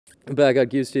Back on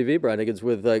Cuse TV, Brian Higgins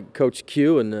with Coach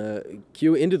Q, and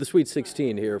Q into the Sweet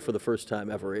 16 here for the first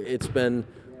time ever. It's been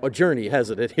a journey,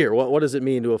 hasn't it? Here, what does it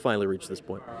mean to have finally reached this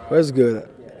point? Well, it's good.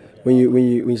 When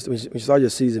you start your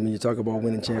season, when you talk about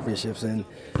winning championships, and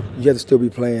you have to still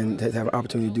be playing to have an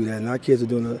opportunity to do that. And our kids are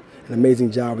doing an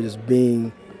amazing job of just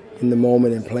being in the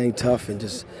moment and playing tough and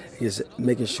just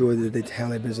making sure that they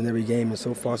handle their business in every game. And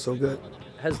so far, so good.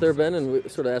 Has there been, and we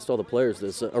sort of asked all the players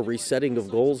this, a resetting of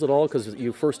goals at all? Because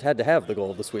you first had to have the goal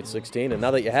of the Sweet 16, and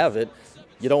now that you have it,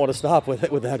 you don't want to stop with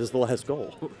that as the last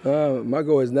goal. My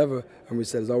goal has never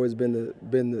reset. It's always been to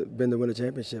win a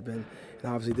championship, and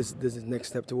obviously this is the next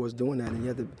step towards doing that. And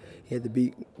you had to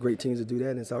beat great teams to do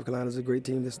that. And South Carolina's a great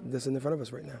team that's in front of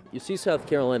us right now. You see South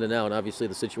Carolina now, and obviously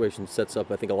the situation sets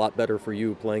up, I think, a lot better for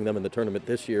you playing them in the tournament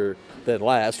this year than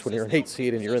last, when you're an 8th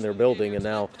seed and you're in their building, and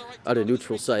now at a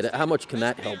neutral site. How much can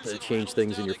that help change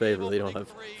things in your favor? They don't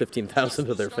have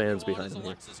 15,000 of their fans behind them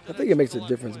here. I think it makes a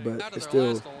difference, but it's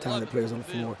still talented players on the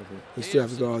floor. You still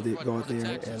have to go out there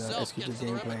and execute your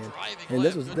game plan. And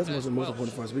that's what's most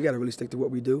important for us. We got to really stick to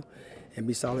what we do and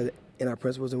be solid in our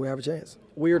principles, and we have a chance.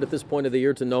 Weird at this point of the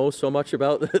year to know so much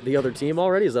about the other team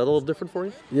already. Is that a little different for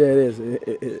you? Yeah, it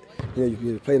is.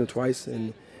 You play them twice,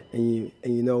 and you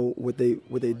know what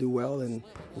they do well, and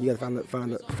you got to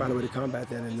find a way to combat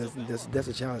that. And that's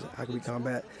a challenge. How can we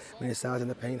combat when they're size in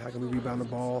the paint? How can we rebound the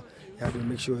ball? How can we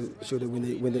make sure that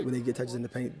when they get touches in the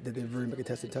paint, that they're very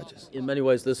contested touches? In many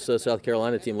ways, this South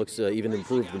Carolina team looks even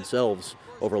improved themselves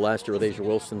over last year with Asia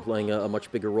Wilson playing a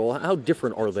much bigger role. How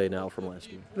different are they now from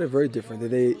last year? They're very different.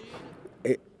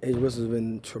 Asia Wilson's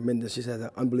been tremendous. She's had an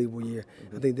unbelievable year.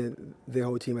 I think that their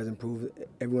whole team has improved.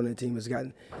 Everyone on the team has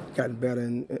gotten better.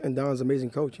 And Dawn's an amazing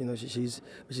coach. You know, she's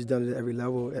done it at every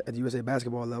level, at the USA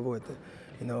basketball level.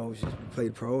 She's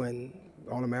played pro and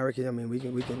All-American. I mean, we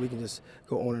can just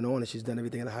go on, and she's done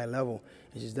everything at a high level.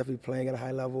 And she's definitely playing at a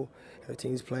high level. And the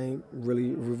team's playing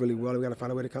really, really well. We got to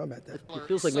find a way to combat that. It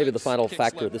feels like maybe the final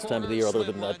factor at this time of the year, other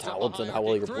than talent and how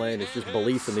well you're playing, is just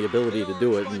belief in the ability to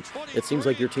do it. And it seems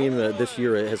like your team this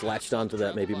year has latched onto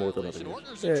that maybe more than other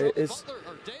years. Yeah,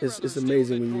 it's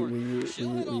amazing when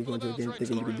you go into a game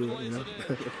thinking you can do it. You know,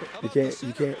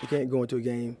 you can't go into a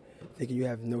game thinking you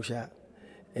have no shot.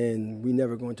 And we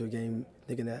never go into a game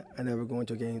thinking that. I never go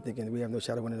into a game thinking we have no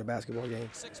shot of winning a basketball game.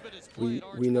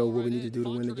 We know what we need to do to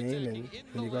win the game, and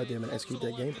when you go out there and execute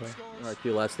that game plan. All right,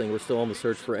 Q, last thing. We're still on the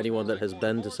search for anyone that has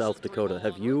been to South Dakota.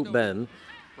 Have you been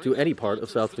to any part of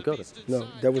South Dakota? No,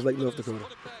 that was Lake North Dakota.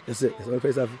 That's it. It's the only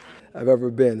place I've ever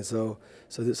been. So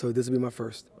this will be my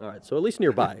first. All right, so at least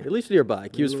nearby. At least nearby.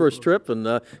 Q's first trip, and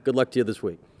good luck to you this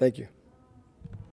week. Thank you.